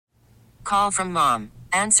Call from mom.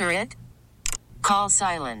 Answer it. Call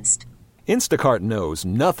silenced. Instacart knows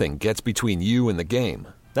nothing gets between you and the game.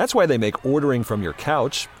 That's why they make ordering from your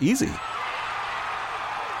couch easy.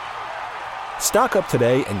 Stock up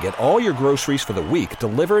today and get all your groceries for the week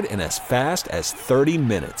delivered in as fast as 30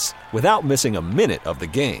 minutes without missing a minute of the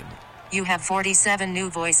game. You have 47 new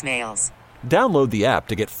voicemails. Download the app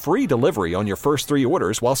to get free delivery on your first 3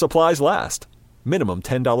 orders while supplies last. Minimum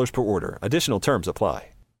 $10 per order. Additional terms apply.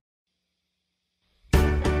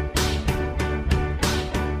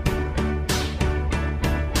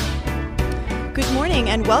 Good morning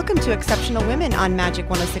and welcome to Exceptional Women on Magic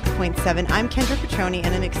 106.7. I'm Kendra Petroni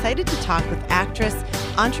and I'm excited to talk with actress,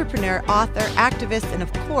 entrepreneur, author, activist, and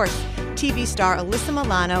of course, TV star Alyssa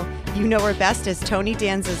Milano. You know her best as Tony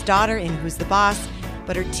Danza's daughter in Who's the Boss,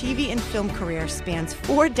 but her TV and film career spans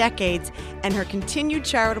 4 decades and her continued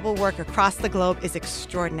charitable work across the globe is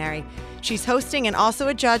extraordinary. She's hosting and also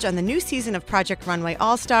a judge on the new season of Project Runway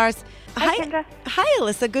All-Stars. Hi, Kendra. Hi,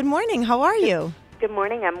 Alyssa. Good morning. How are you? Good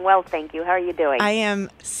morning. I'm well, thank you. How are you doing? I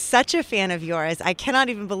am such a fan of yours. I cannot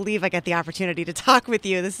even believe I get the opportunity to talk with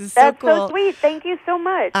you. This is so cool. That's so sweet. Thank you so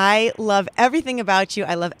much. I love everything about you.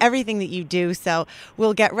 I love everything that you do. So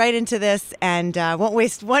we'll get right into this and won't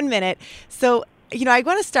waste 1 minute. So, I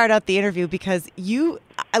want to start out the interview because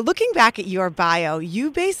looking back at your bio,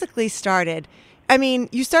 you basically started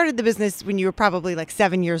the business when you were probably like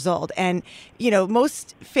 7 years old. And,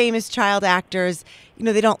 most famous child actors,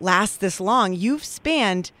 they don't last this long. You've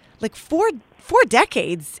spanned like four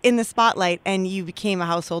decades in the spotlight and you became a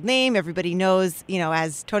household name. Everybody knows,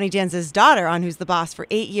 as Tony Danza's daughter on Who's the Boss for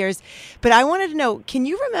 8 years. But I wanted to know, can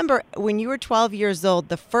you remember when you were 12 years old,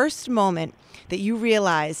 the first moment that you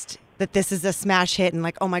realized that this is a smash hit and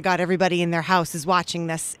like, oh my God, everybody in their house is watching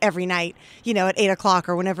this every night, at 8 o'clock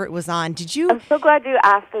or whenever it was on. Did you? I'm so glad you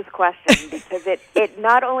asked this question because it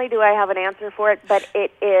not only do I have an answer for it, but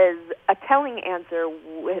it is a telling answer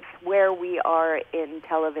with where we are in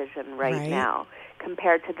television right now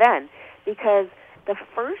compared to then. Because the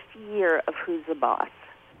first year of Who's the Boss,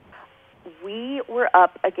 we were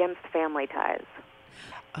up against Family Ties.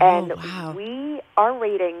 And our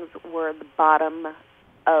ratings were the bottom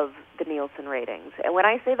of the Nielsen ratings. And when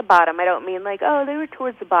I say the bottom, I don't mean like, they were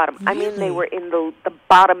towards the bottom. Really? I mean they were in the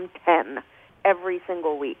bottom 10 every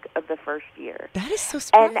single week of the first year. That is so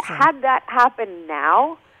surprising. And had that happened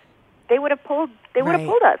now, they would have pulled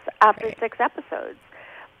us after 6 episodes.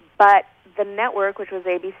 But the network, which was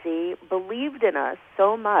ABC, believed in us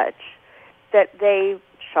so much that they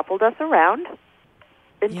shuffled us around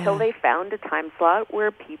until they found a time slot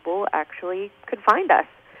where people actually could find us.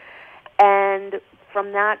 And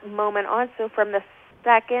from that moment on, so from the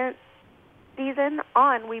second season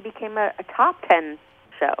on, we became a top 10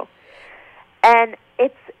 show. And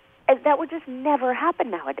that would just never happen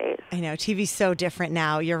nowadays. I know. TV's so different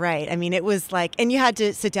now. You're right. I mean, it was like, and you had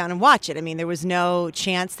to sit down and watch it. I mean, there was no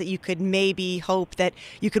chance that you could maybe hope that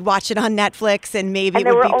you could watch it on Netflix and maybe it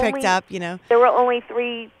would be picked up, There were only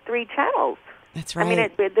three channels. That's right. I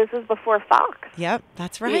mean, this was before Fox. Yep,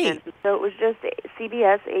 that's right. Even. So it was just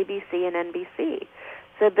CBS, ABC, and NBC.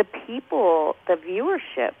 So the people, the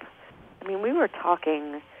viewership, I mean, we were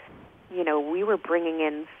talking, we were bringing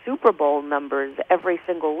in Super Bowl numbers every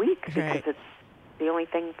single week because it's the only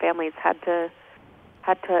thing families had to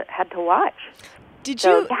watch.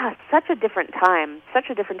 Yeah, such a different time,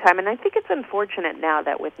 and I think it's unfortunate now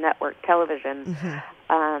that with network television,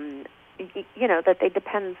 that they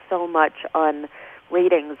depend so much on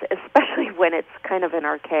ratings, especially when it's kind of an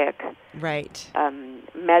archaic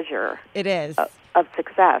measure. It is. Of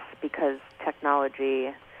success because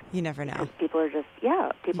technology. You never know. People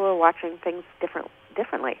are watching things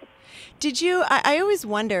differently. Did you? I always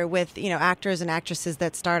wonder with actors and actresses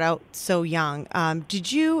that start out so young.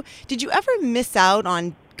 Did you ever miss out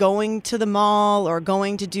on going to the mall or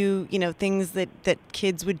going to do things that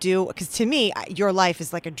kids would do? Because to me, your life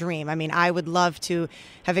is like a dream. I mean, I would love to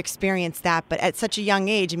have experienced that, but at such a young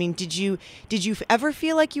age, I mean, did you ever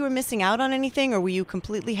feel like you were missing out on anything, or were you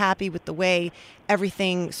completely happy with the way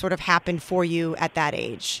everything sort of happened for you at that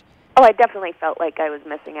age? Oh, I definitely felt like I was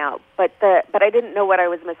missing out, but I didn't know what I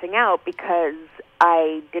was missing out because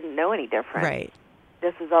I didn't know any different. Right.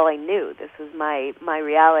 This is all I knew. This is my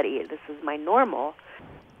reality. This is my normal.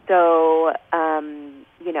 So,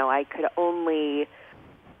 I could only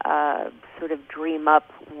sort of dream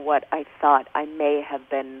up what I thought I may have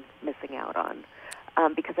been missing out on.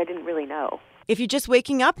 because I didn't really know. If you're just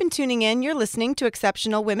waking up and tuning in, you're listening to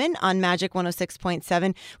Exceptional Women on Magic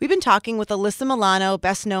 106.7. We've been talking with Alyssa Milano,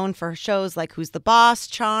 best known for shows like Who's the Boss,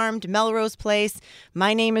 Charmed, Melrose Place,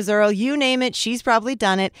 My Name is Earl, you name it, she's probably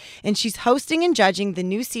done it. And she's hosting and judging the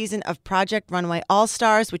new season of Project Runway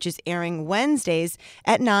All-Stars, which is airing Wednesdays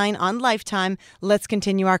at 9 on Lifetime. Let's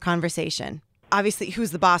continue our conversation. Obviously,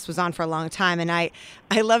 Who's the Boss was on for a long time, and I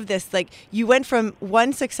love this. Like, you went from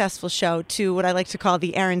one successful show to what I like to call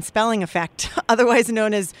the Aaron Spelling effect, otherwise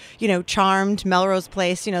known as, Charmed, Melrose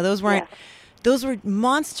Place. Those were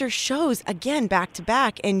monster shows, again, back to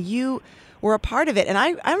back, and you were a part of it. And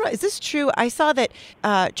I don't know, is this true? I saw that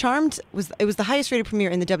Charmed was the highest rated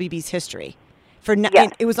premiere in the WB's history.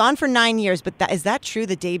 It was on for 9 years, but is that true?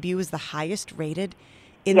 The debut was the highest rated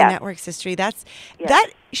in the network's history. That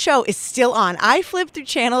show is still on. I flip through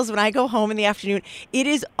channels when I go home in the afternoon. It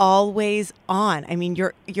is always on. I mean,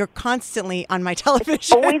 you're constantly on my television.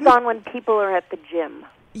 It's always on when people are at the gym.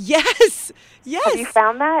 Yes. Have you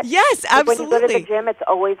found that? Yes, absolutely. When you go to the gym, it's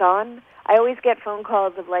always on. I always get phone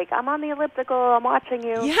calls of like, I'm on the elliptical, I'm watching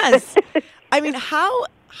you. Yes. I mean, how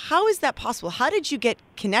is that possible? How did you get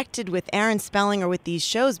connected with Aaron Spelling or with these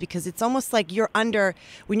shows? Because it's almost like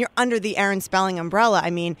when you're under the Aaron Spelling umbrella. I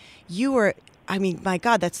mean, my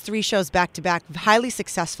God, that's 3 shows back to back, highly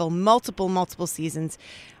successful, multiple seasons.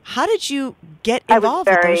 How did you get involved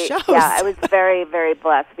with those shows? Yeah, I was very, very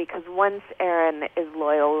blessed because once Aaron is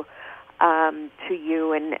loyal to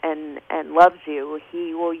you and loves you,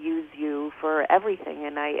 he will use you for everything.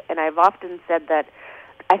 And I've often said that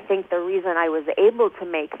I think the reason I was able to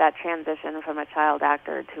make that transition from a child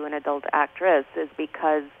actor to an adult actress is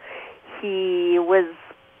because he was,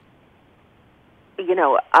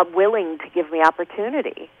 willing to give me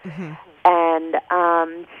opportunity. Mm-hmm. And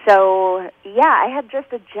I had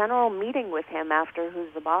just a general meeting with him after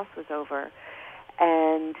Who's the Boss was over.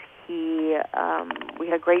 And we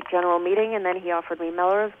had a great general meeting, and then he offered me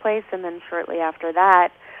Melrose Place, and then shortly after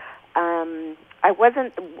that, I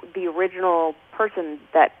wasn't the original person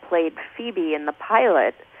that played Phoebe in the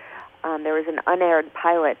pilot. There was an unaired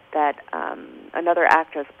pilot that another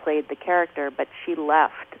actress played the character, but she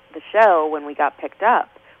left the show when we got picked up,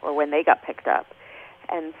 or when they got picked up.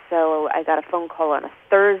 And so I got a phone call on a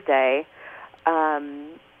Thursday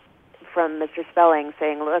from Mr. Spelling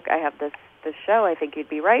saying, look, I have this show I think you'd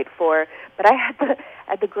be right for. But I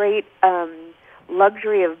had the great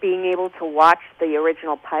luxury of being able to watch the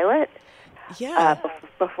original pilot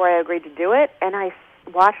before I agreed to do it. And I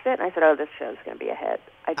watched it, and I said, oh, this show's going to be a hit.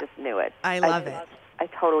 I just knew it. I love it. I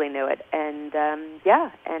totally knew it. And,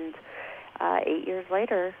 8 years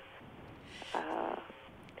later,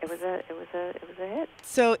 it was a hit.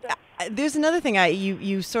 So there's another thing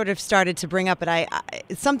you sort of started to bring up, but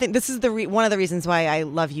this is one of the reasons why I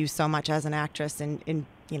love you so much as an actress, and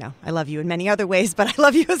I love you in many other ways, but I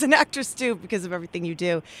love you as an actress too because of everything you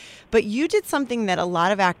do. But you did something that a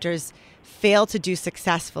lot of actors fail to do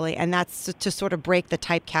successfully, and that's to sort of break the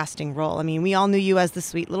typecasting role. I mean, we all knew you as the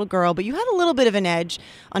sweet little girl, but you had a little bit of an edge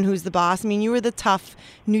on Who's the Boss. I mean, you were the tough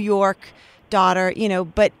New York daughter,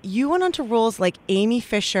 but you went on to roles like Amy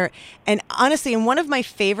Fisher, and honestly, and one of my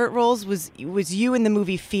favorite roles was you in the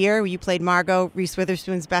movie Fear, where you played Margot, Reese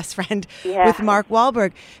Witherspoon's best friend, with Mark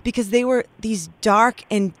Wahlberg, because they were these dark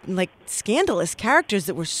and like scandalous characters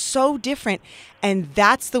that were so different, and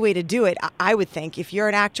that's the way to do it. I would think if you're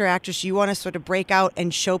an actor, actress, you want to sort of break out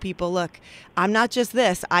and show people, look, I'm not just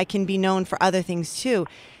this, I can be known for other things too.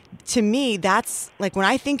 To me, that's like when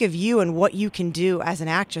I think of you and what you can do as an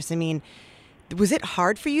actress, I mean, was it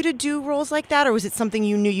hard for you to do roles like that, or was it something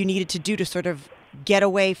you knew you needed to do to sort of get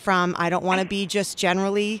away from, I don't want to be just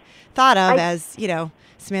generally thought of as,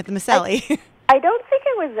 Samantha Maselli? I don't think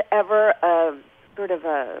it was ever a sort of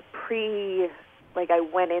a I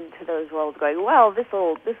went into those roles going, well,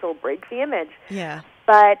 this'll break the image. Yeah.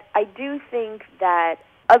 But I do think that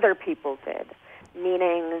other people did,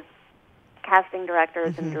 meaning casting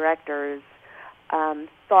directors and directors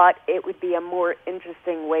thought it would be a more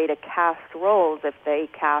interesting way to cast roles if they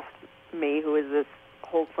cast me, who is this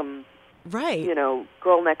wholesome,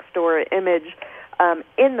 girl next door image,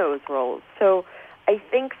 in those roles. So I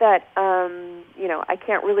think that, I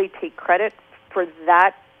can't really take credit for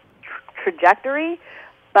that trajectory,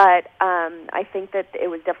 but I think that it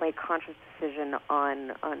was definitely a conscious decision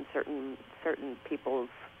on certain people's,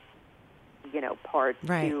 part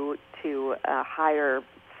to hire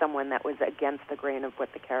someone that was against the grain of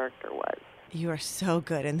what the character was. You are so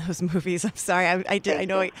good in those movies. I'm sorry. I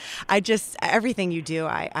know. I just everything you do,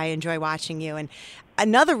 I enjoy watching you. And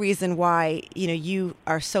another reason why, you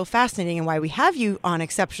are so fascinating and why we have you on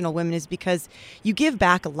Exceptional Women is because you give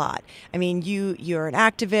back a lot. I mean, you're an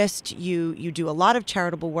activist, you do a lot of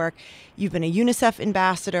charitable work. You've been a UNICEF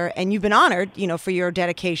ambassador, and you've been honored, for your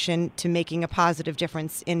dedication to making a positive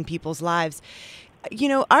difference in people's lives.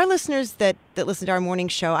 Our listeners that listen to our morning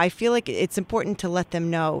show, I feel like it's important to let them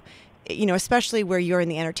know, especially where you're in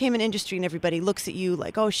the entertainment industry and everybody looks at you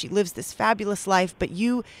like, oh, she lives this fabulous life, but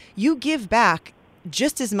you give back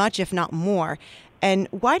just as much, if not more. And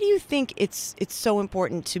why do you think it's so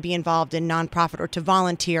important to be involved in nonprofit or to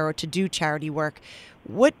volunteer or to do charity work?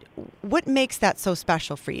 What makes that so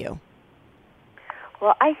special for you?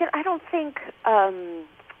 Well, I don't think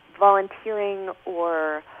volunteering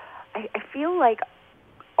or I feel like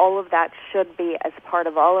all of that should be as part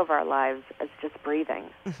of all of our lives as just breathing.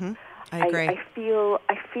 Mm-hmm. I agree. I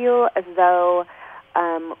feel as though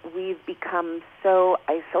we've become so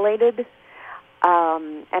isolated,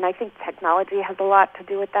 and I think technology has a lot to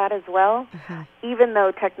do with that as well. Mm-hmm. Even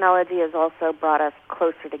though technology has also brought us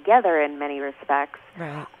closer together in many respects,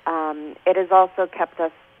 right. It has also kept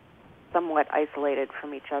us somewhat isolated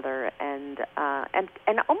from each other and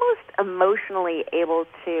almost emotionally able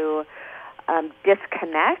to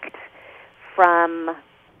disconnect from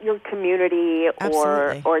your community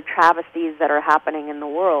or travesties that are happening in the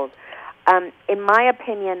world. In my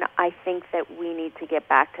opinion, I think that we need to get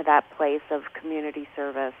back to that place of community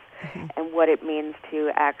service mm-hmm. and what it means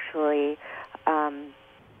to actually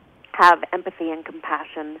have empathy and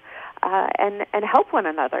compassion and help one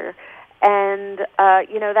another. And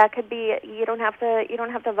that could be you don't have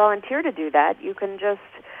to volunteer to do that. You can just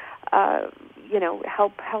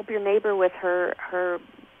help your neighbor with her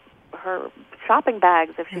shopping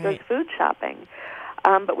bags if she right. goes food shopping.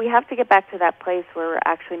 But we have to get back to that place where we're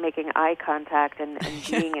actually making eye contact and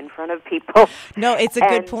being in front of people. No, it's a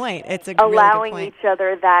good point. It's a really allowing good point. each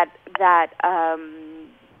other that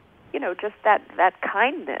just that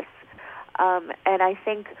kindness. And I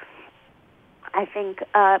think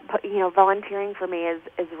volunteering for me is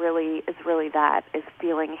really that, is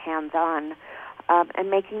feeling hands-on and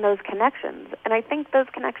making those connections. And I think those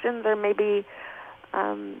connections are maybe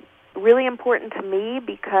really important to me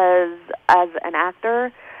because as an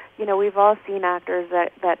actor, we've all seen actors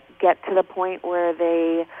that get to the point where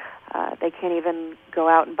they can't even go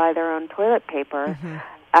out and buy their own toilet paper. Mm-hmm.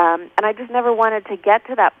 And I just never wanted to get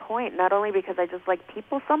to that point, not only because I just like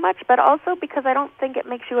people so much, but also because I don't think it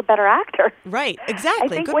makes you a better actor. Right, exactly. I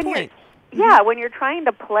think good point. When you're trying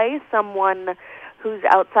to play someone who's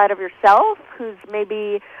outside of yourself, who's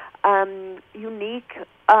maybe unique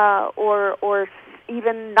or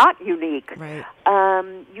even not unique, right.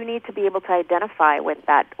 You need to be able to identify with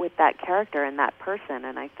that character and that person.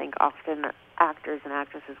 And I think often actors and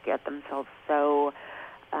actresses get themselves so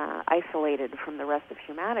isolated from the rest of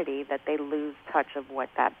humanity that they lose touch of what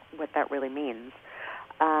that really means.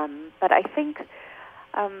 But I think,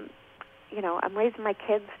 I'm raising my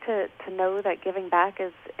kids to know that giving back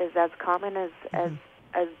is as common mm-hmm.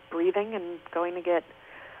 as breathing and going to get,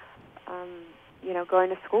 going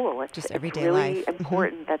to school. It's just everyday really life.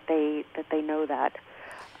 important mm-hmm. that they know that.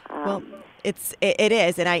 Well, it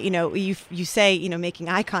is, and you say making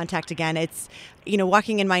eye contact again. It's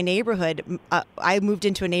walking in my neighborhood. I moved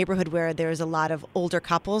into a neighborhood where there's a lot of older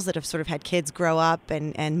couples that have sort of had kids grow up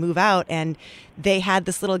and move out, and they had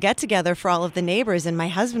this little get together for all of the neighbors. And my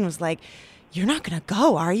husband was like, "You're not going to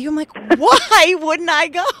go, are you?" I'm like, "Why wouldn't I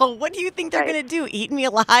go? What do you think they're right. going to do? Eat me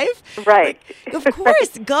alive?" Right. Like, of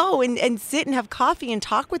course, go and sit and have coffee and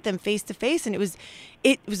talk with them face to face. And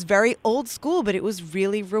it was very old school, but it was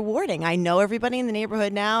really rewarding. I know everybody in the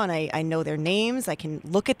neighborhood now, and I know their names. I can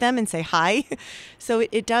look at them and say hi. So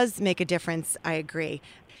it does make a difference. I agree.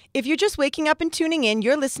 If you're just waking up and tuning in,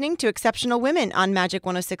 you're listening to Exceptional Women on Magic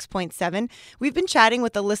 106.7. We've been chatting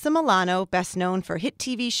with Alyssa Milano, best known for hit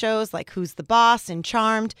TV shows like Who's the Boss and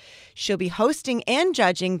Charmed. She'll be hosting and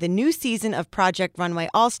judging the new season of Project Runway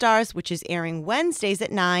All-Stars, which is airing Wednesdays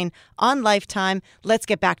at 9 on Lifetime. Let's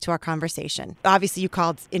get back to our conversation. Obviously, you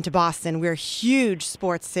called into Boston. We're a huge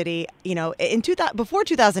sports city. Before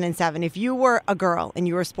 2007, if you were a girl and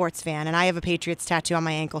you were a sports fan, and I have a Patriots tattoo on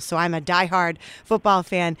my ankle, so I'm a diehard football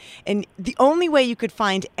fan, and the only way you could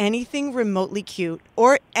find anything remotely cute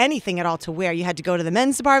or anything at all to wear, you had to go to the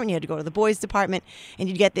men's department, you had to go to the boys' department, and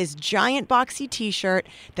you'd get this giant boxy T-shirt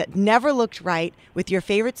that never looked right with your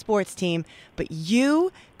favorite sports team, but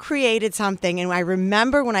you created something. And I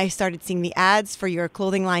remember when I started seeing the ads for your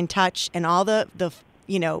clothing line Touch and all the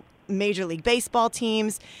Major League Baseball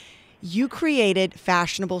teams, you created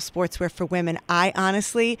fashionable sportswear for women. I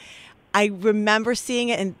honestly, I remember seeing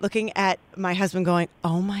it and looking at my husband going,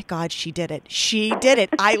 oh my God, she did it. She did it.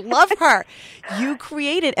 I love her. You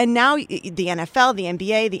created, and now the NFL, the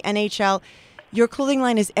NBA, the NHL, your clothing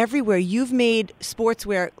line is everywhere. You've made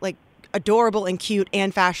sportswear like adorable and cute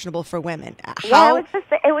and fashionable for women. Yeah,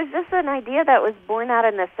 it was just an idea that was born out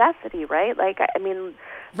of necessity, right? Like, I mean,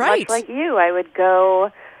 much like you, I would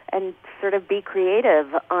go and sort of be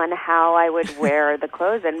creative on how I would wear the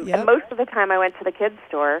clothes. And most of the time I went to the kids'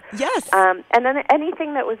 store. Yes. And then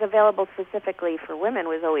anything that was available specifically for women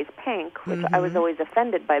was always pink, which I was always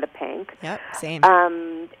offended by the pink. Yep, same.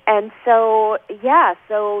 And so,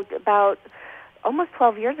 so about almost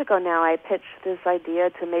 12 years ago now, I pitched this idea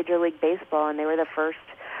to Major League Baseball, and they were the first,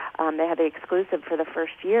 they had the exclusive for the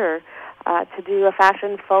first year, to do a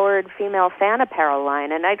fashion-forward female fan apparel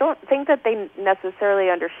line. And I don't think that they necessarily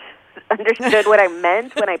understood what I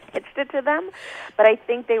meant when I pitched it to them, but I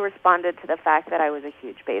think they responded to the fact that I was a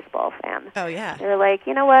huge baseball fan. Oh, yeah. They were like,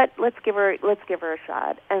 you know what, let's give her a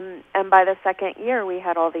shot. And by the second year, we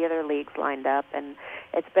had all the other leagues lined up, and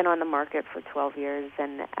it's been on the market for 12 years,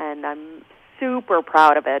 and I'm super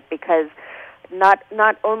proud of it, because not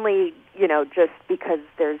only, just because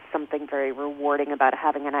there's something very rewarding about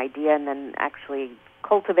having an idea and then actually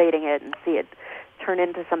cultivating it and see it turn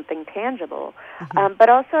into something tangible, but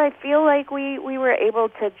also I feel like we were able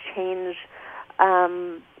to change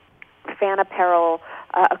fan apparel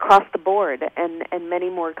across the board, and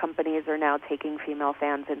many more companies are now taking female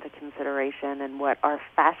fans into consideration and what our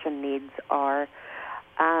fashion needs are,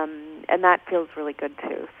 and that feels really good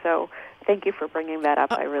too. So thank you for bringing that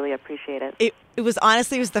up. I really appreciate it. It was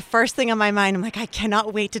the first thing on my mind. I'm like, I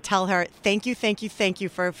cannot wait to tell her, thank you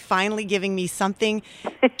for finally giving me something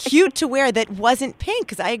cute to wear that wasn't pink,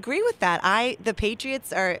 because I agree with that. The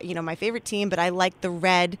Patriots are, my favorite team, but I like the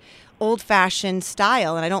red, old-fashioned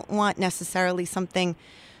style, and I don't want necessarily something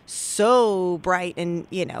so bright and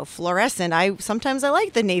fluorescent. Sometimes I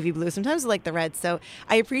like the navy blue, sometimes I like the red. So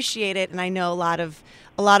I appreciate it, and I know a lot of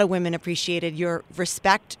women appreciated your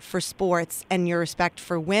respect for sports and your respect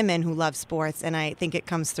for women who love sports, and I think it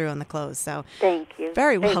comes through in the clothes. So thank you.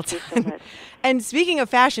 Very well done. Thank you so much. And speaking of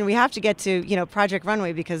fashion, we have to get to Project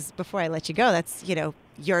Runway, because before I let you go, that's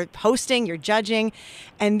you're hosting, you're judging,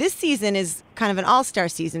 and this season is kind of an all-star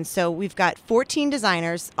season. So we've got 14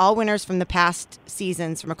 designers, all winners from the past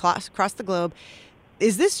seasons from across the globe.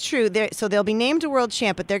 Is this true? So they'll be named a world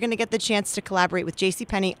champ, but they're going to get the chance to collaborate with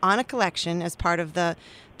JCPenney on a collection as part of the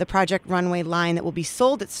Project Runway line that will be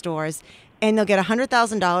sold at stores, and they'll get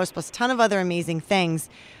 $100,000 plus a ton of other amazing things.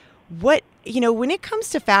 When it comes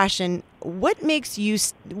to fashion, what makes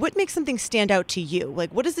something stand out to you?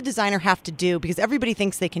 Like, what does the designer have to do? Because everybody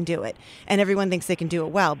thinks they can do it, and everyone thinks they can do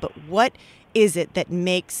it well. But what is it that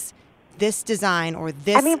makes this design or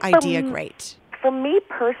this idea great? For me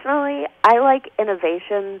personally, I like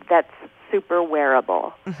innovation that's super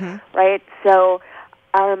wearable, right? So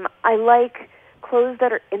I like clothes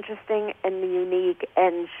that are interesting and unique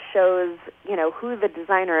and shows, who the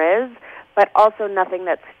designer is, but also nothing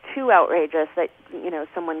that's too outrageous that,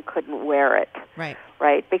 someone couldn't wear it. Right.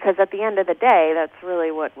 Right? Because at the end of the day, that's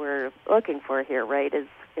really what we're looking for here, right, is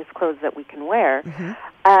clothes that we can wear.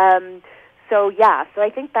 So I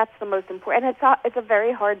think that's the most important. And it's a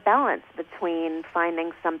very hard balance between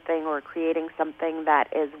finding something or creating something that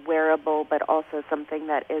is wearable, but also something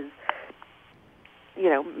that is,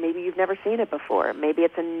 maybe you've never seen it before. Maybe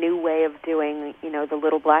it's a new way of doing, the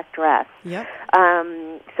little black dress. Yep.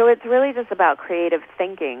 So it's really just about creative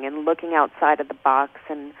thinking and looking outside of the box.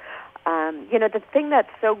 And, the thing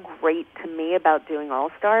that's so great to me about doing All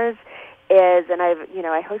Stars is, and I've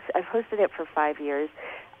hosted it for 5 years,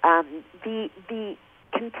 the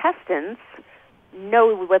contestants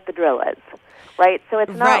know what the drill is, right? So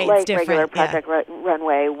it's not like regular Project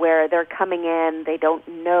Runway where they're coming in, they don't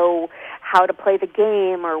know how to play the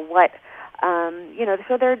game or what,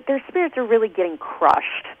 so their spirits are really getting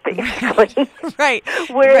crushed, basically. Right.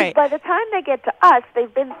 Whereas by the time they get to us,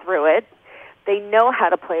 they've been through it, they know how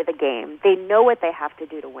to play the game, they know what they have to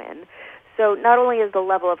do to win. So not only is the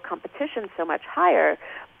level of competition so much higher,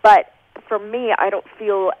 but for me, I don't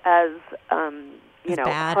feel as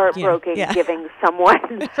heartbroken giving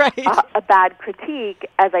someone a bad critique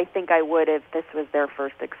as I think I would if this was their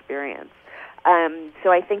first experience.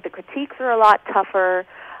 So I think the critiques are a lot tougher,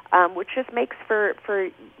 which just makes for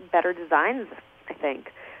better designs, I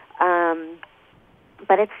think.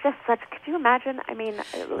 But it's just such. Could you imagine? I mean,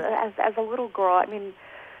 as a little girl,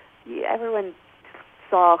 everyone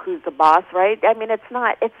saw Who's the Boss, right? I mean,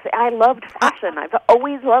 I loved fashion. I've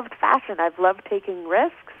always loved fashion. I've loved taking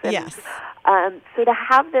risks. And, yes. So to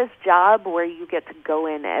have this job where you get to go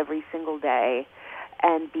in every single day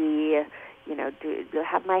and be,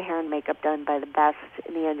 have my hair and makeup done by the best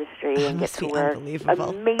in the industry and get to wear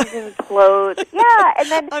amazing clothes. Yeah,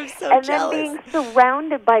 and then I'm so and jealous. then being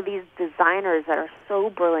surrounded by these designers that are so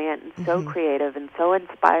brilliant and so creative and so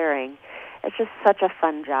inspiring. It's just such a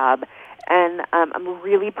fun job. And I'm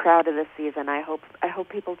really proud of this season. I hope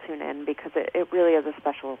people tune in because it really is a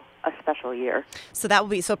special year. So that will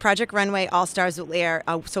be Project Runway All Stars will air.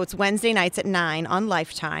 So it's Wednesday nights at 9 on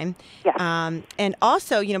Lifetime. Yes. And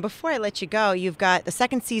also, before I let you go, you've got the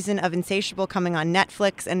second season of Insatiable coming on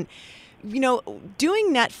Netflix. And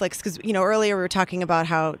doing Netflix, because earlier we were talking about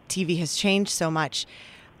how TV has changed so much.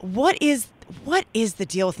 What is the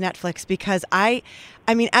deal with Netflix? Because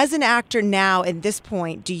I mean, as an actor now at this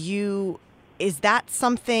point, is that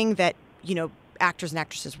something that, actors and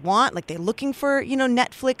actresses want? Like they're looking for,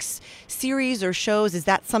 Netflix series or shows? Is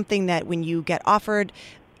that something that when you get offered,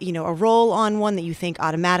 a role on one that you think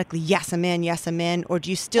automatically, yes, I'm in, or do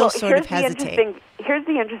you still sort of hesitate? Here's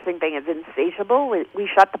the interesting thing is Insatiable, we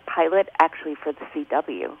shot the pilot actually for the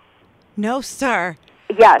CW. No, sir.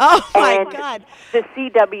 Yes. Oh, my and God. The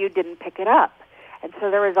CW didn't pick it up. And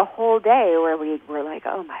so there was a whole day where we were like,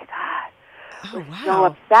 oh, my God. We're so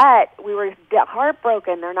upset. We were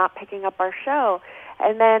heartbroken. They're not picking up our show.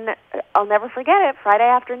 And then I'll never forget it. Friday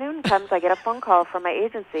afternoon comes, I get a phone call from my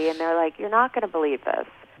agency, and they're like, you're not going to believe this.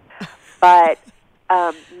 But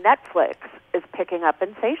Netflix is picking up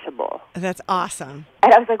Insatiable. That's awesome.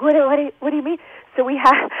 And I was like, what do you mean? So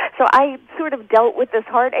I sort of dealt with this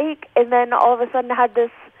heartache, and then all of a sudden had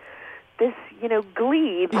this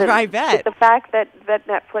glee I bet. with the fact that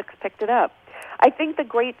Netflix picked it up. I think the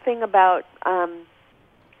great thing about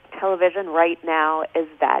television right now is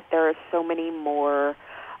that there are so many more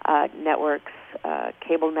networks,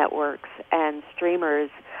 cable networks, and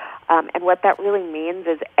streamers. And what that really means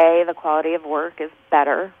is, A, the quality of work is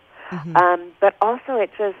better, but also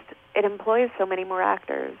it employs so many more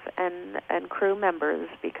actors and crew members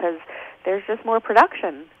because there's just more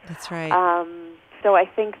production. That's right. So I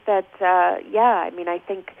think that, I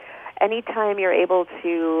think anytime you're able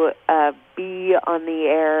to be on the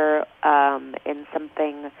air in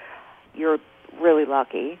something, you're really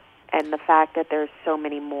lucky. And the fact that there's so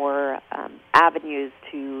many more avenues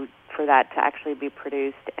for that to actually be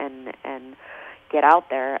produced and get out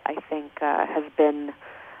there, I think has been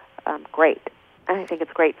great. And I think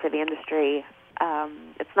it's great for the industry.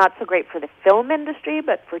 It's not so great for the film industry,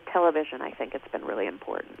 but for television, I think it's been really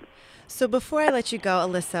important. So before I let you go,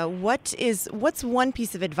 Alyssa, what's one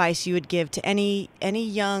piece of advice you would give to any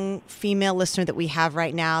young female listener that we have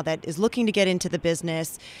right now that is looking to get into the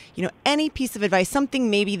business? Any piece of advice, something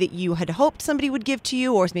maybe that you had hoped somebody would give to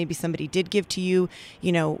you, or maybe somebody did give to you,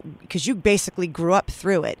 because you basically grew up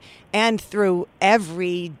through it and through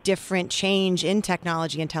every different change in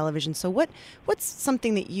technology and television. So what's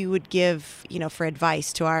something that you would give, for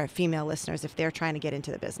advice to our female listeners if they're trying to get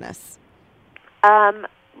into the business?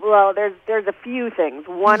 Well, there's a few things.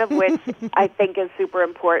 One of which I think is super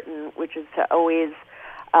important, which is to always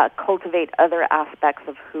cultivate other aspects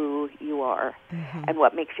of who you are and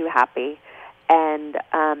what makes you happy, and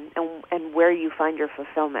where you find your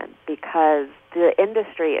fulfillment. Because the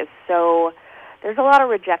industry is there's a lot of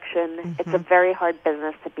rejection. It's a very hard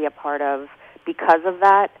business to be a part of because of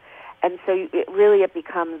that, and so it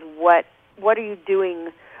becomes what are you doing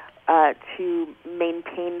to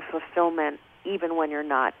maintain fulfillment even when you're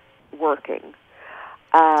not working.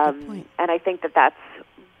 And I think that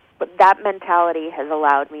mentality has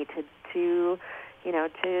allowed me to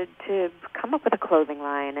come up with a clothing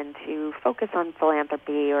line and to focus on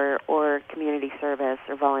philanthropy or community service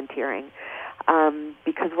or volunteering.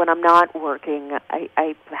 Because when I'm not working,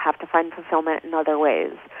 I have to find fulfillment in other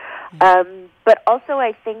ways. But also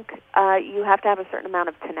I think you have to have a certain amount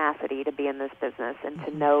of tenacity to be in this business and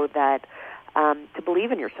to know that to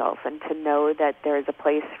believe in yourself and to know that there is a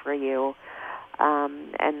place for you,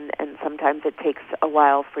 and sometimes it takes a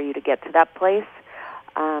while for you to get to that place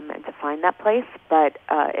and to find that place. But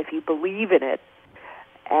if you believe in it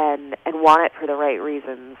and want it for the right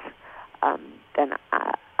reasons, then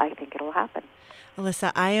I think it'll happen.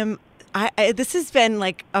 Alyssa, this has been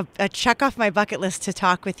like a check off my bucket list to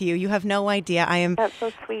talk with you. You have no idea. That's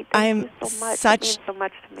so sweet. Thank you so much. It means so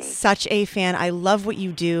much to me. Such a fan. I love what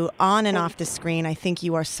you do on and off the screen. I think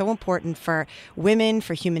you are so important for women,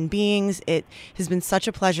 for human beings. It has been such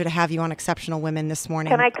a pleasure to have you on Exceptional Women this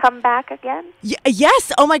morning. Can I come back again?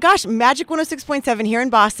 Yes. Oh my gosh. Magic 106.7 here in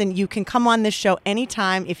Boston. You can come on this show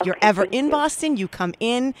anytime. If you're ever in Boston, you come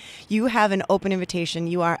in. You have an open invitation.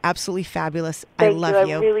 You are absolutely fabulous. I love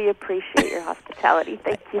you. I really appreciate your hospitality.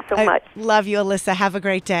 Thank you so much. Love you, Alyssa. Have a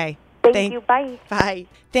great day. Thank you. Bye. Bye.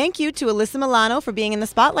 Thank you to Alyssa Milano for being in the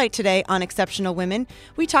spotlight today on Exceptional Women.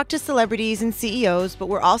 We talked to celebrities and CEOs, but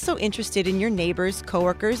we're also interested in your neighbors,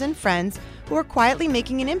 coworkers, and friends who are quietly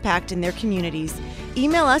making an impact in their communities.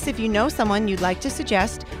 Email us if you know someone you'd like to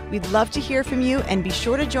suggest. We'd love to hear from you, and be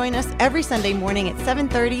sure to join us every Sunday morning at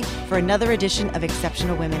 7:30 for another edition of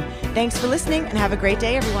Exceptional Women. Thanks for listening, and have a great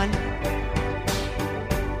day, everyone.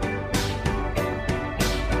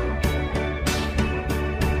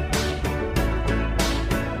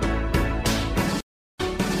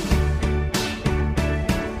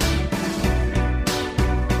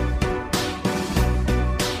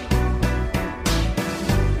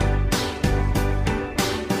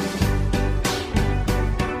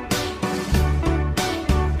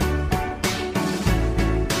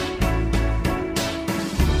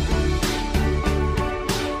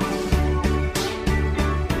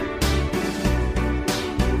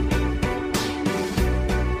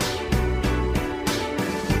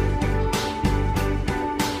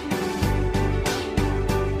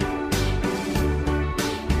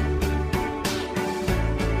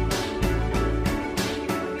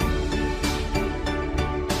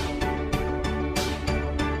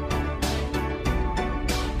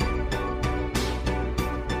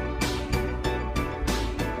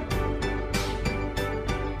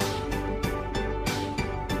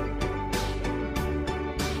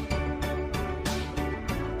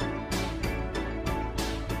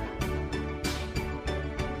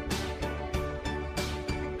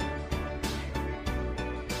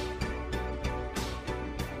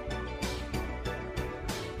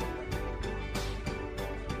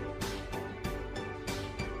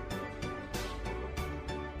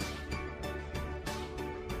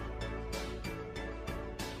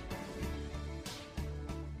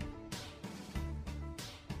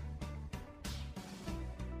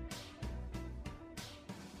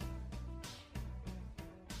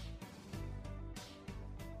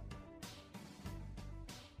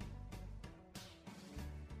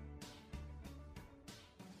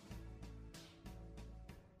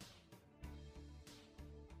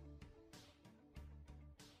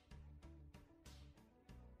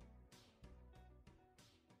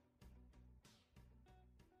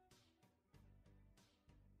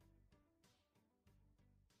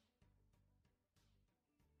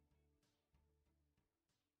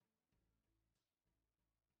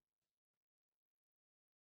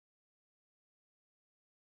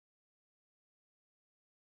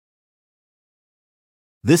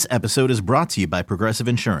 This episode is brought to you by Progressive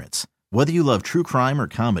Insurance. Whether you love true crime or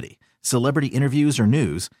comedy, celebrity interviews or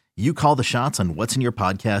news, you call the shots on what's in your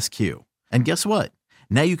podcast queue. And guess what?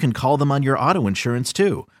 Now you can call them on your auto insurance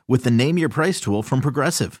too, with the Name Your Price tool from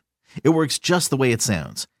Progressive. It works just the way it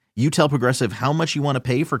sounds. You tell Progressive how much you want to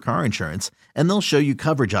pay for car insurance, and they'll show you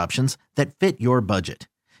coverage options that fit your budget.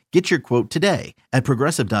 Get your quote today at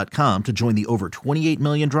Progressive.com to join the over 28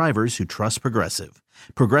 million drivers who trust Progressive.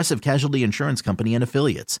 Progressive Casualty Insurance Company and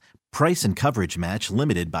Affiliates. Price and coverage match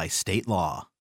limited by state law.